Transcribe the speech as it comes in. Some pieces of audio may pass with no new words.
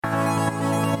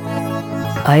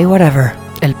Whatever,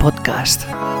 el podcast.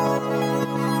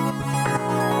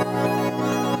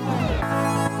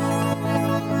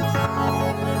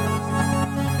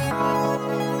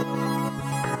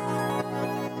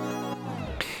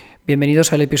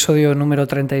 Bienvenidos al episodio número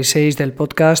 36 del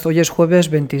podcast. Hoy es jueves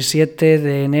 27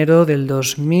 de enero del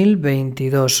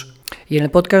 2022. Y en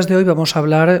el podcast de hoy vamos a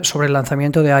hablar sobre el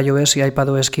lanzamiento de iOS y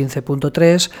iPadOS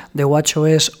 15.3, de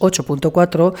watchOS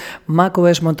 8.4,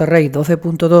 macOS Monterey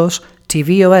 12.2,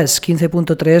 tvOS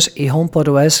 15.3 y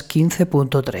HomePodOS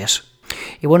 15.3.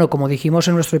 Y bueno, como dijimos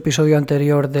en nuestro episodio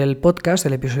anterior del podcast,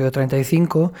 el episodio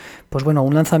 35, pues bueno,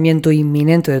 un lanzamiento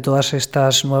inminente de todas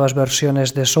estas nuevas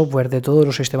versiones de software de todos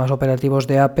los sistemas operativos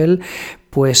de Apple,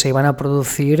 pues se iban a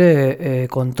producir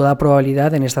con toda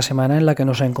probabilidad en esta semana en la que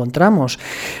nos encontramos.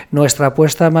 Nuestra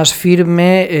apuesta más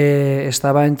firme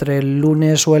estaba entre el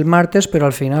lunes o el martes, pero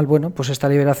al final, bueno, pues esta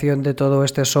liberación de todo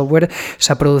este software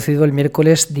se ha producido el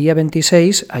miércoles día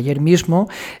 26, ayer mismo,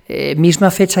 misma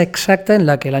fecha exacta en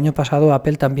la que el año pasado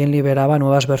Apple también liberaba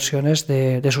nuevas versiones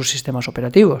de sus sistemas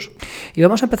operativos. Y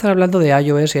vamos a empezar hablando de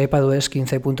iOS y iPadOS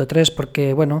 15.3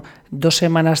 porque, bueno, 2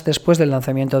 semanas después del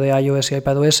lanzamiento de iOS y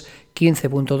iPadOS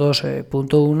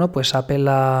 15.2.1, pues Apple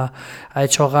ha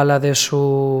hecho gala de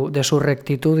su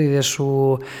rectitud y de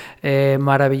su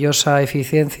maravillosa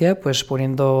eficiencia, pues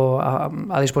poniendo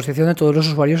a disposición de todos los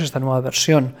usuarios esta nueva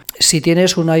versión. Si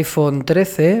tienes un iPhone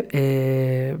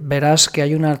 13, verás que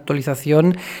hay una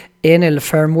actualización en el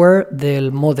firmware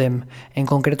del módem, en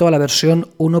concreto a la versión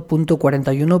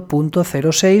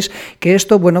 1.41.06, que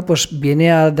esto, bueno, pues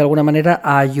viene de alguna manera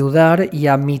a ayudar y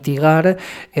a mitigar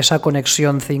esa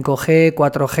conexión 5G,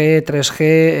 4G,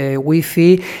 3G,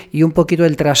 Wi-Fi y un poquito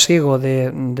el trasiego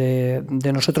de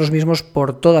nosotros mismos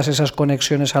por todas esas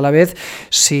conexiones a la vez,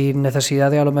 sin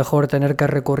necesidad de a lo mejor tener que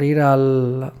recurrir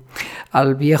al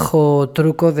viejo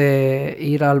truco de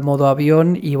ir al modo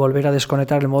avión y volver a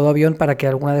desconectar el modo avión para que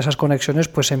alguna de esas conexiones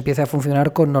pues empiece a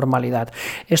funcionar con normalidad.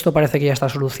 Esto parece que ya está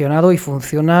solucionado y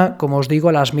funciona, como os digo,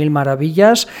 a las mil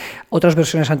maravillas. Otras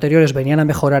versiones anteriores venían a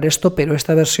mejorar esto, pero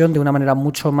esta versión de una manera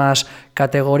mucho más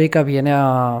categórica viene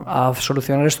a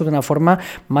solucionar esto de una forma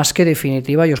más que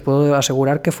definitiva y os puedo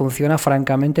asegurar que funciona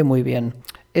francamente muy bien.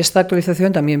 Esta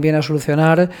actualización también viene a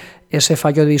solucionar ese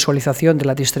fallo de visualización de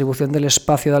la distribución del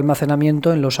espacio de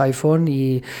almacenamiento en los iPhone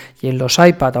y en los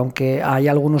iPad, aunque hay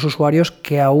algunos usuarios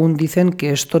que aún dicen que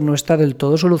esto no está del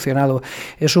todo solucionado.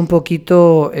 Es un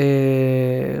poquito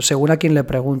según a quien le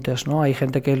preguntes, ¿no? Hay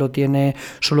gente que lo tiene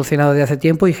solucionado de hace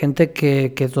tiempo y gente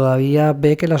que todavía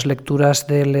ve que las lecturas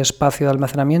del espacio de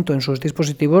almacenamiento en sus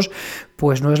dispositivos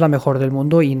pues no es la mejor del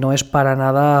mundo y no es para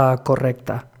nada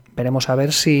correcta. Veremos a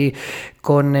ver si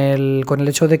con el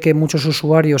hecho de que muchos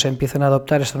usuarios empiecen a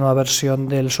adoptar esta nueva versión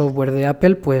del software de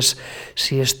Apple, pues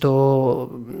si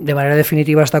esto de manera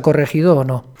definitiva está corregido o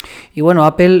no. Y bueno,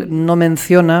 Apple no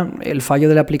menciona el fallo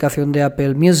de la aplicación de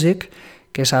Apple Music,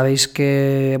 que sabéis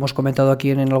que hemos comentado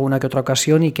aquí en alguna que otra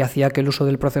ocasión y que hacía que el uso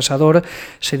del procesador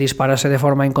se disparase de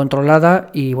forma incontrolada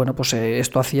y bueno, pues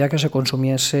esto hacía que se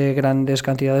consumiese grandes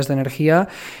cantidades de energía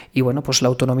y bueno, pues la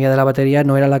autonomía de la batería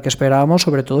no era la que esperábamos,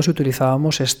 sobre todo si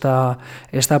utilizábamos esta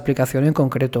aplicación en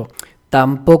concreto.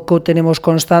 Tampoco tenemos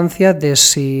constancia de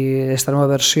si esta nueva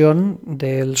versión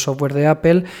del software de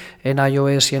Apple en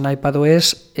iOS y en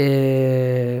iPadOS,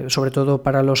 sobre todo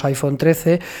para los iPhone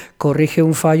 13, corrige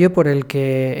un fallo por el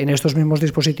que en estos mismos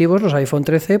dispositivos, los iPhone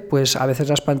 13, pues a veces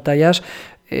las pantallas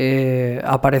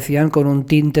aparecían con un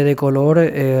tinte de color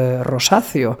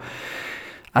rosáceo.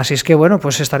 Así es que bueno,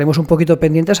 pues estaremos un poquito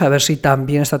pendientes a ver si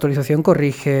también esta actualización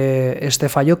corrige este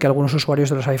fallo que algunos usuarios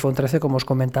de los iPhone 13, como os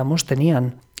comentamos,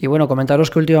 tenían. Y bueno,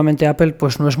 comentaros que últimamente Apple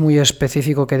pues no es muy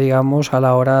específico, que digamos, a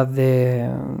la hora de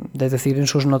decir en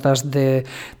sus notas de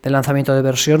lanzamiento de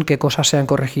versión qué cosas se han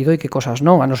corregido y qué cosas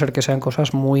no, a no ser que sean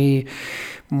cosas muy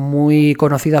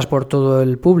conocidas por todo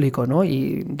el público, ¿no?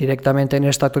 Y directamente en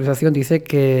esta actualización dice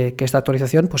que esta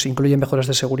actualización pues incluye mejoras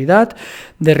de seguridad,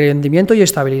 de rendimiento y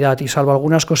estabilidad, y salvo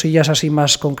algunas cosillas así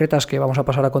más concretas que vamos a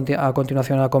pasar a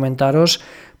continuación a comentaros,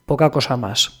 poca cosa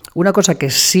más. Una cosa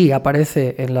que sí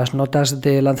aparece en las notas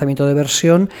de lanzamiento de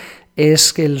versión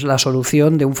es que la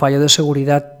solución de un fallo de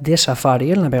seguridad de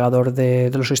Safari, el navegador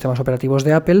de los sistemas operativos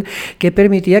de Apple, que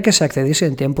permitía que se accediese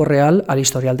en tiempo real al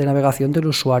historial de navegación del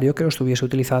usuario que lo estuviese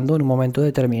utilizando en un momento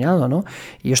determinado, ¿no?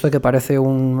 Y esto, que parece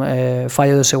un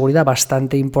fallo de seguridad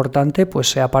bastante importante, pues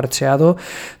se ha parcheado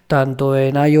tanto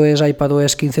en iOS,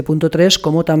 iPadOS 15.3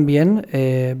 como también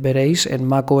veréis en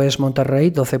macOS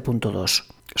Monterey 12.2.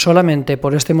 Solamente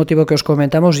por este motivo que os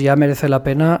comentamos ya merece la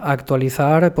pena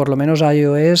actualizar por lo menos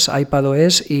iOS,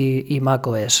 iPadOS y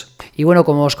macOS. Y bueno,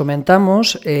 como os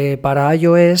comentamos, para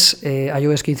iOS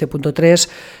 15.3,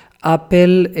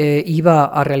 Apple iba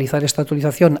a realizar esta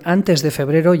actualización antes de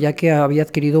febrero, ya que había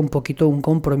adquirido un poquito un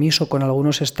compromiso con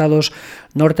algunos estados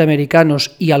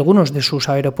norteamericanos y algunos de sus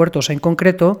aeropuertos en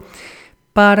concreto,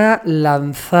 para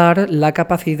lanzar la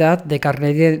capacidad de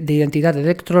carnet de identidad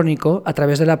electrónico a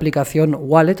través de la aplicación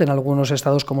Wallet en algunos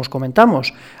estados, como os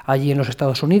comentamos, allí en los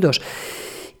Estados Unidos.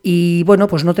 Y bueno,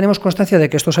 pues no tenemos constancia de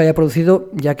que esto se haya producido,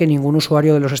 ya que ningún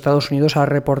usuario de los Estados Unidos ha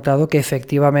reportado que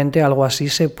efectivamente algo así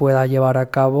se pueda llevar a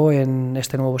cabo en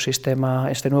este nuevo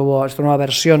sistema, esta nueva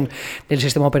versión del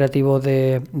sistema operativo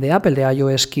de Apple, de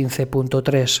iOS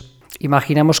 15.3.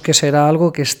 Imaginamos que será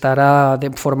algo que estará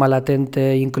de forma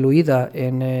latente incluida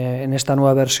en esta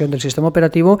nueva versión del sistema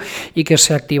operativo y que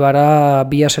se activará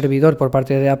vía servidor por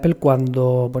parte de Apple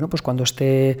cuando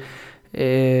esté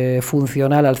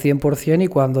funcional al 100% y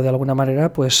cuando de alguna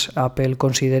manera pues Apple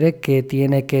considere que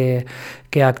tiene que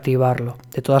activarlo.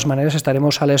 De todas maneras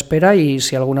estaremos a la espera, y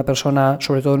si alguna persona,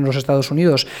 sobre todo en los Estados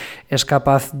Unidos, es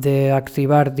capaz de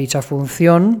activar dicha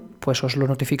función, pues os lo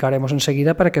notificaremos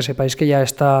enseguida para que sepáis que ya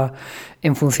está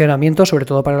en funcionamiento, sobre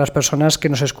todo para las personas que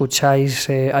nos escucháis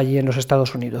allí en los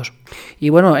Estados Unidos. Y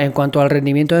bueno, en cuanto al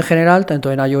rendimiento en general,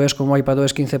 tanto en iOS como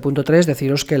iPadOS 15.3,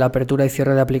 deciros que la apertura y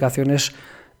cierre de aplicaciones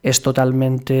es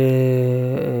totalmente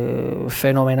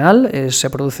fenomenal, se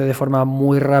produce de forma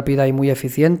muy rápida y muy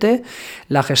eficiente.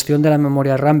 La gestión de la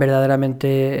memoria RAM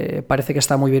verdaderamente parece que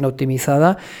está muy bien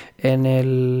optimizada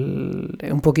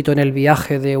un poquito en el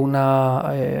viaje de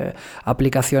una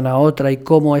aplicación a otra y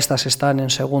cómo estas están en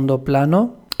segundo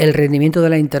plano. El rendimiento de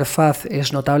la interfaz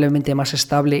es notablemente más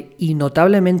estable y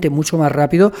notablemente mucho más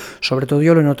rápido, sobre todo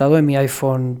yo lo he notado en mi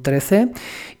iPhone 13,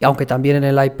 aunque también en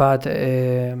el iPad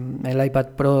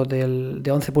Pro de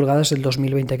 11 pulgadas del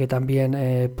 2020 que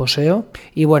también poseo.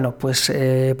 Y bueno, pues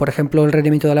por ejemplo el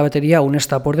rendimiento de la batería aún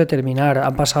está por determinar.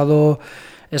 Han pasado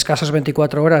escasas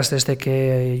 24 horas desde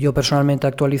que yo personalmente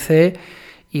actualicé.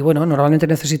 Y bueno, normalmente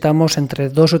necesitamos entre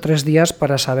 2 o 3 días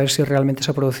para saber si realmente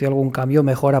se ha producido algún cambio o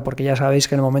mejora, porque ya sabéis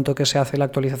que en el momento que se hace la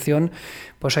actualización,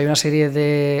 pues hay una serie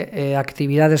de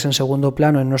actividades en segundo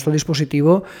plano en nuestro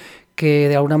dispositivo que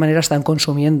de alguna manera están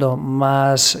consumiendo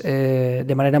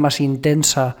de manera más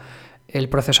intensa el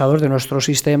procesador de nuestro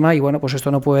sistema, y bueno, pues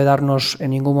esto no puede darnos en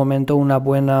ningún momento una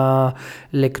buena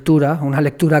lectura, una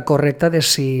lectura correcta de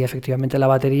si efectivamente la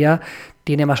batería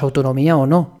tiene más autonomía o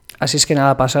no. Así es que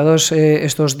nada, pasados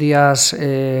estos días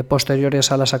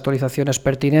posteriores a las actualizaciones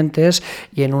pertinentes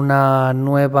y en una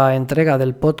nueva entrega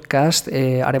del podcast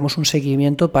haremos un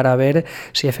seguimiento para ver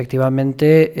si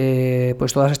efectivamente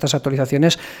pues todas estas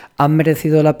actualizaciones han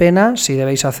merecido la pena, si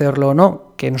debéis hacerlo o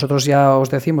no, que nosotros ya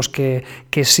os decimos que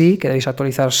sí, que debéis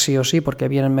actualizar sí o sí, porque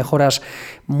vienen mejoras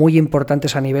muy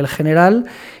importantes a nivel general.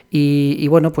 Y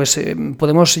bueno, pues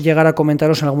podemos llegar a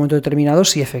comentaros en algún momento determinado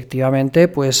si efectivamente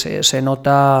pues se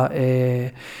nota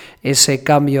ese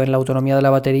cambio en la autonomía de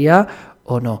la batería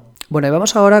o no. Bueno, y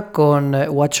vamos ahora con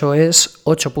watchOS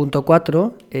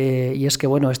 8.4 y es que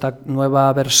bueno, esta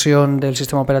nueva versión del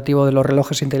sistema operativo de los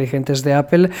relojes inteligentes de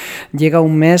Apple llega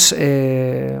un mes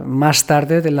más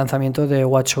tarde del lanzamiento de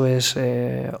watchOS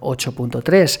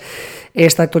 8.3.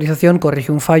 Esta actualización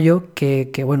corrige un fallo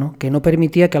que no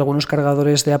permitía que algunos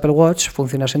cargadores de Apple Watch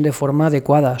funcionasen de forma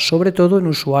adecuada, sobre todo en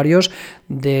usuarios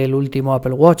del último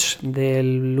Apple Watch,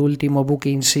 del último buque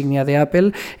insignia de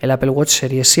Apple, el Apple Watch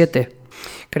Series 7.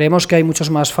 Creemos que hay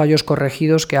muchos más fallos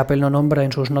corregidos que Apple no nombra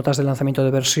en sus notas de lanzamiento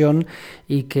de versión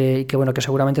y que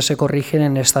seguramente se corrigen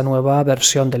en esta nueva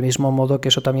versión, del mismo modo que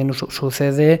eso también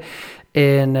sucede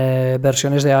en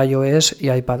versiones de iOS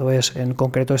y iPadOS, en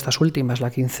concreto estas últimas,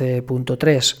 la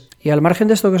 15.3. Y al margen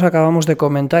de esto que os acabamos de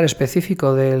comentar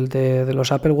específico de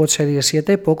los Apple Watch Series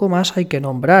 7, poco más hay que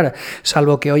nombrar,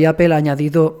 salvo que hoy Apple ha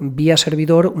añadido vía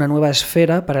servidor una nueva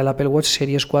esfera para el Apple Watch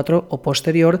Series 4 o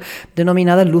posterior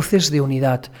denominada luces de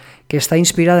unidad, que está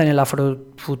inspirada en el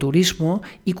afrofuturismo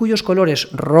y cuyos colores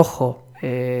rojo,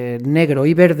 negro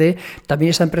y verde también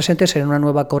están presentes en una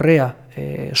nueva correa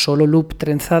solo loop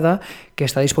trenzada que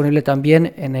está disponible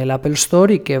también en el Apple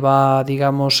Store y que va,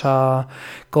 digamos, a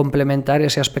complementar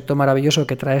ese aspecto maravilloso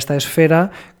que trae esta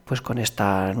esfera, pues con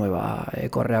esta nueva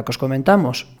correa que os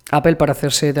comentamos. Apple, para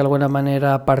hacerse de alguna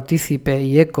manera partícipe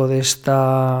y eco de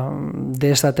esta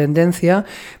tendencia,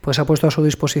 pues ha puesto a su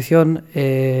disposición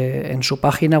en su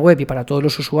página web y para todos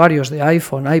los usuarios de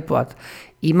iPhone, iPad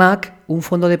y Mac un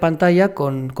fondo de pantalla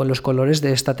con los colores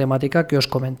de esta temática que os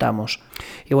comentamos.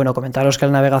 Y bueno, comentaros que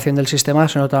la navegación del sistema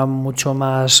se nota mucho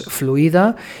más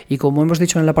fluida y, como hemos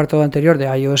dicho en el apartado anterior de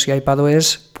iOS y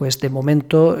iPadOS, pues de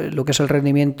momento lo que es el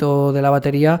rendimiento de la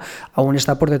batería aún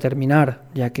está por determinar,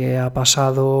 ya que ha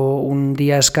pasado un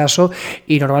día escaso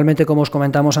y normalmente, como os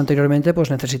comentamos anteriormente,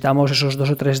 pues necesitamos esos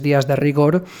 2 o 3 días de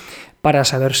rigor para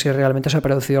saber si realmente se ha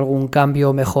producido algún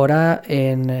cambio o mejora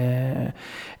en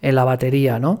la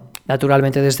batería, ¿no?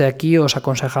 Naturalmente, desde aquí os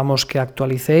aconsejamos que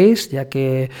actualicéis, ya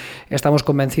que estamos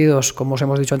convencidos, como os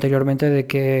hemos dicho anteriormente, de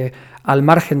que al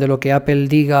margen de lo que Apple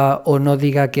diga o no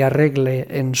diga que arregle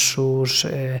en sus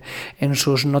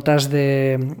notas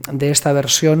de esta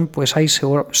versión, pues hay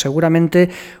seguramente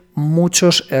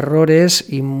muchos errores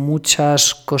y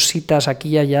muchas cositas aquí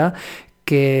y allá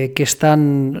que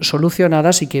están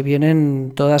solucionadas y que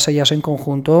vienen todas ellas en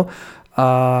conjunto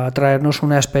a traernos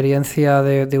una experiencia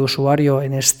de usuario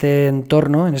en este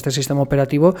entorno, en este sistema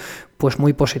operativo, pues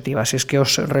muy positiva. Así es que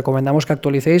os recomendamos que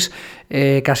actualicéis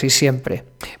casi siempre.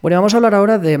 Bueno, vamos a hablar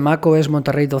ahora de macOS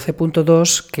Monterey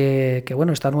 12.2, que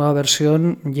bueno, esta nueva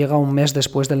versión llega un mes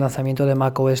después del lanzamiento de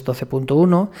macOS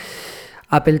 12.1.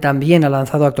 Apple también ha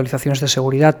lanzado actualizaciones de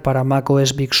seguridad para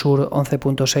macOS Big Sur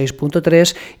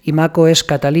 11.6.3 y macOS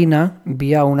Catalina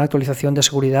vía una actualización de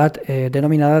seguridad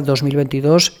denominada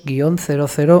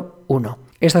 2022-001.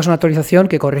 Esta es una actualización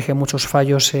que corrige muchos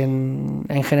fallos en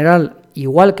general,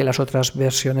 igual que las otras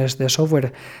versiones de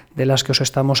software de las que os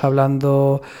estamos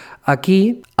hablando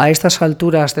aquí. A estas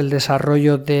alturas del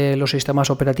desarrollo de los sistemas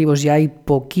operativos ya hay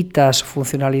poquitas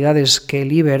funcionalidades que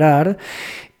liberar.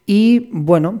 Y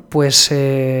bueno, pues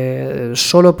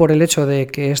solo por el hecho de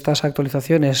que estas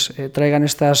actualizaciones traigan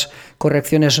estas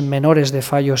correcciones menores de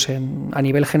fallos a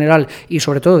nivel general y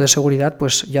sobre todo de seguridad,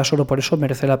 pues ya solo por eso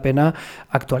merece la pena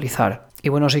actualizar. Y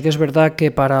bueno, sí que es verdad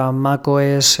que para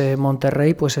macOS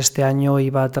Monterey, pues este año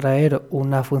iba a traer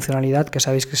una funcionalidad que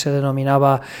sabéis que se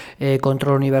denominaba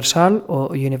control universal o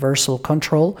Universal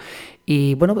Control.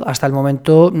 Y bueno, hasta el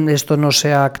momento esto no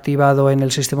se ha activado en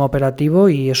el sistema operativo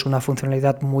y es una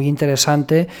funcionalidad muy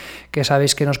interesante que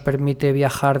sabéis que nos permite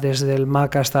viajar desde el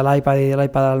Mac hasta el iPad y del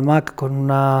iPad al Mac con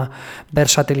una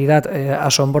versatilidad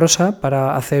asombrosa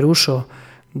para hacer uso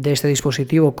de este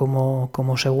dispositivo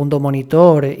como segundo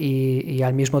monitor y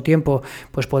al mismo tiempo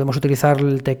pues podemos utilizar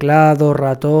el teclado,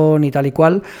 ratón y tal y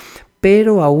cual.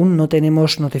 Pero aún no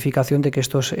tenemos notificación de que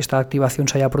esta activación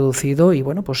se haya producido y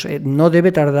bueno, pues no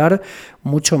debe tardar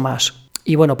mucho más.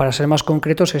 Y bueno, para ser más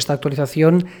concretos, esta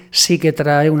actualización sí que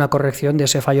trae una corrección de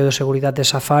ese fallo de seguridad de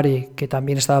Safari que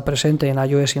también estaba presente en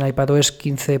iOS y en iPadOS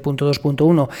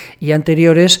 15.2.1 y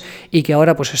anteriores y que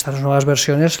ahora pues estas nuevas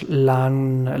versiones la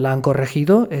han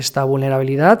corregido, esta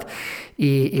vulnerabilidad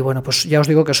y bueno, pues ya os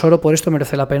digo que solo por esto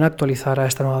merece la pena actualizar a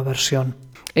esta nueva versión.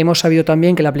 Hemos sabido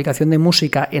también que la aplicación de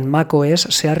música en macOS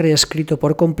se ha reescrito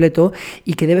por completo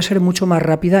y que debe ser mucho más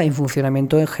rápida en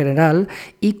funcionamiento en general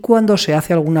y cuando se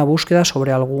hace alguna búsqueda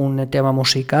sobre algún tema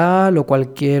musical o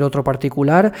cualquier otro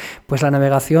particular, pues la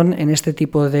navegación en este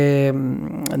tipo de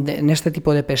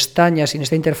pestañas y en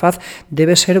esta interfaz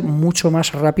debe ser mucho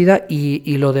más rápida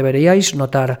y lo deberíais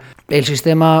notar. El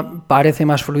sistema parece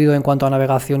más fluido en cuanto a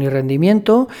navegación y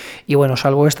rendimiento y bueno,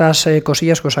 salvo estas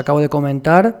cosillas que os acabo de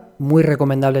comentar, muy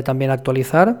recomendable también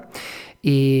actualizar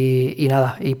y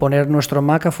nada, y poner nuestro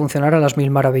Mac a funcionar a las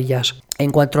mil maravillas.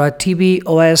 En cuanto a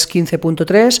tvOS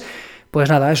 15.3, pues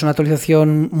nada, es una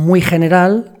actualización muy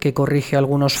general que corrige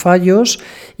algunos fallos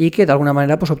y que de alguna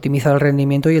manera pues optimiza el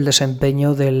rendimiento y el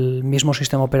desempeño del mismo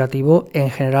sistema operativo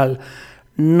en general.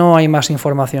 No hay más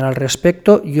información al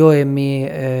respecto. Yo en mi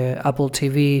Apple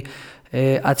TV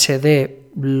HD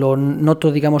lo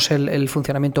noto, digamos, el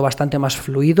funcionamiento bastante más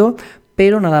fluido,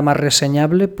 pero nada más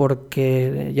reseñable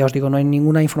porque, ya os digo, no hay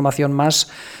ninguna información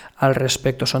más al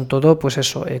respecto. Son todo, pues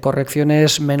eso,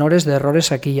 correcciones menores de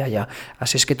errores aquí y allá.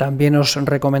 Así es que también os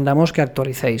recomendamos que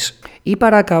actualicéis. Y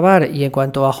para acabar, y en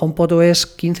cuanto a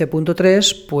HomePodOS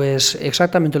 15.3, pues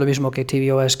exactamente lo mismo que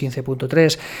tvOS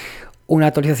 15.3. Una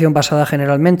actualización basada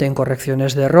generalmente en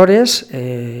correcciones de errores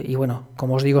y bueno,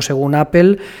 como os digo, según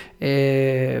Apple,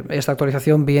 esta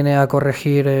actualización viene a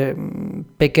corregir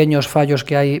pequeños fallos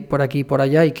que hay por aquí y por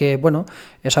allá y que bueno,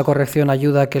 esa corrección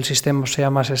ayuda a que el sistema sea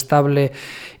más estable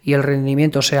y el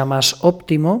rendimiento sea más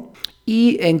óptimo.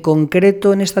 Y en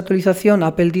concreto en esta actualización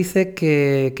Apple dice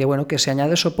que bueno, que se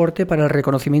añade soporte para el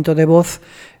reconocimiento de voz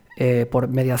por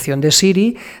mediación de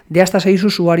Siri, de hasta 6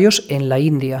 usuarios en la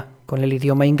India, con el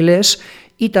idioma inglés,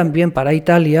 y también para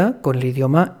Italia, con el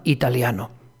idioma italiano.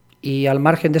 Y al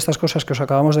margen de estas cosas que os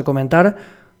acabamos de comentar,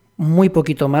 muy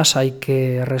poquito más hay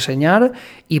que reseñar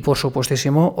y, por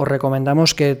supuestísimo, os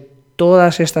recomendamos que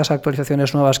todas estas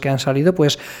actualizaciones nuevas que han salido,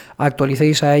 pues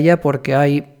actualicéis a ella, porque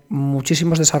hay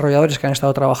muchísimos desarrolladores que han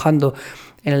estado trabajando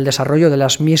en el desarrollo de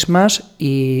las mismas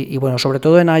y bueno, sobre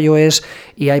todo en iOS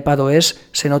y iPadOS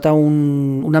se nota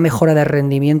una mejora de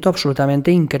rendimiento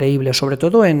absolutamente increíble, sobre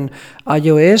todo en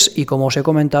iOS y, como os he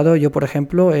comentado yo, por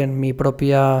ejemplo, en mi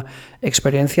propia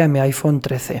experiencia en mi iPhone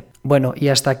 13. Bueno, y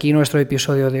hasta aquí nuestro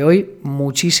episodio de hoy.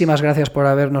 Muchísimas gracias por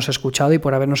habernos escuchado y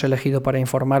por habernos elegido para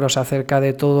informaros acerca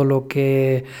de todo lo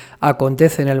que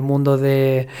acontece en el mundo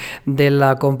de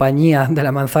la compañía, de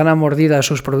la manzana mordida,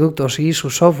 sus productos y su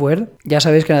software. Ya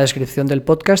sabéis que en la descripción del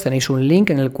podcast tenéis un link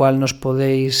en el cual nos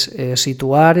podéis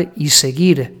situar y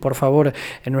seguir, por favor,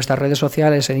 en nuestras redes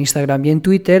sociales, en Instagram y en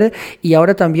Twitter, y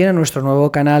ahora también en nuestro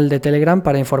nuevo canal de Telegram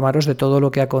para informaros de todo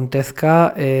lo que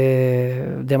acontezca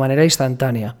de manera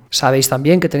instantánea. Sabéis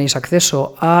también que tenéis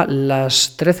acceso a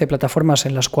las 13 plataformas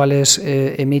en las cuales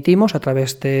emitimos a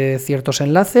través de ciertos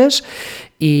enlaces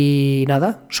y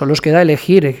nada, solo os queda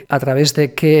elegir a través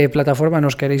de qué plataforma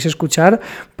nos queréis escuchar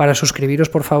para suscribiros,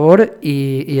 por favor,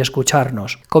 y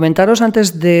escucharnos. Comentaros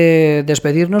antes de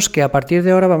despedirnos que a partir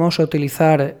de ahora vamos a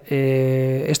utilizar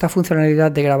esta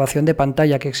funcionalidad de grabación de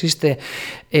pantalla que existe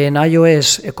en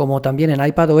iOS como también en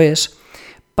iPadOS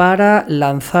para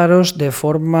lanzaros de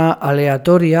forma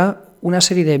aleatoria una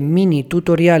serie de mini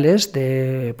tutoriales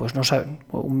de, pues no sé,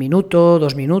 1 minuto,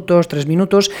 2 minutos, 3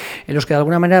 minutos, en los que de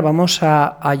alguna manera vamos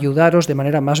a ayudaros de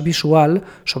manera más visual,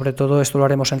 sobre todo esto lo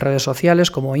haremos en redes sociales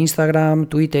como Instagram,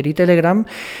 Twitter y Telegram,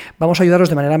 vamos a ayudaros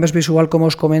de manera más visual, como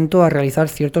os comento, a realizar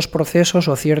ciertos procesos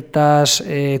o ciertas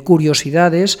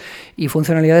curiosidades y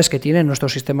funcionalidades que tienen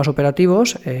nuestros sistemas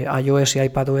operativos, iOS y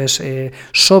iPadOS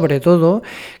sobre todo,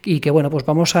 y que bueno, pues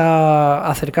vamos a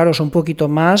acercaros un poquito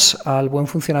más al buen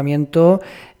funcionamiento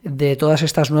de todas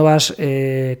estas nuevas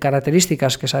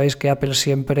características que sabéis que Apple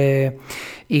siempre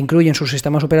incluye en sus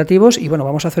sistemas operativos, y bueno,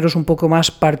 vamos a haceros un poco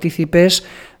más partícipes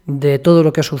de todo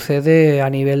lo que sucede a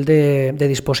nivel de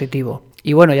dispositivo.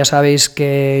 Y bueno, ya sabéis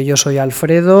que yo soy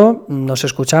Alfredo, nos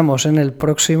escuchamos en el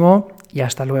próximo y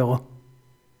hasta luego.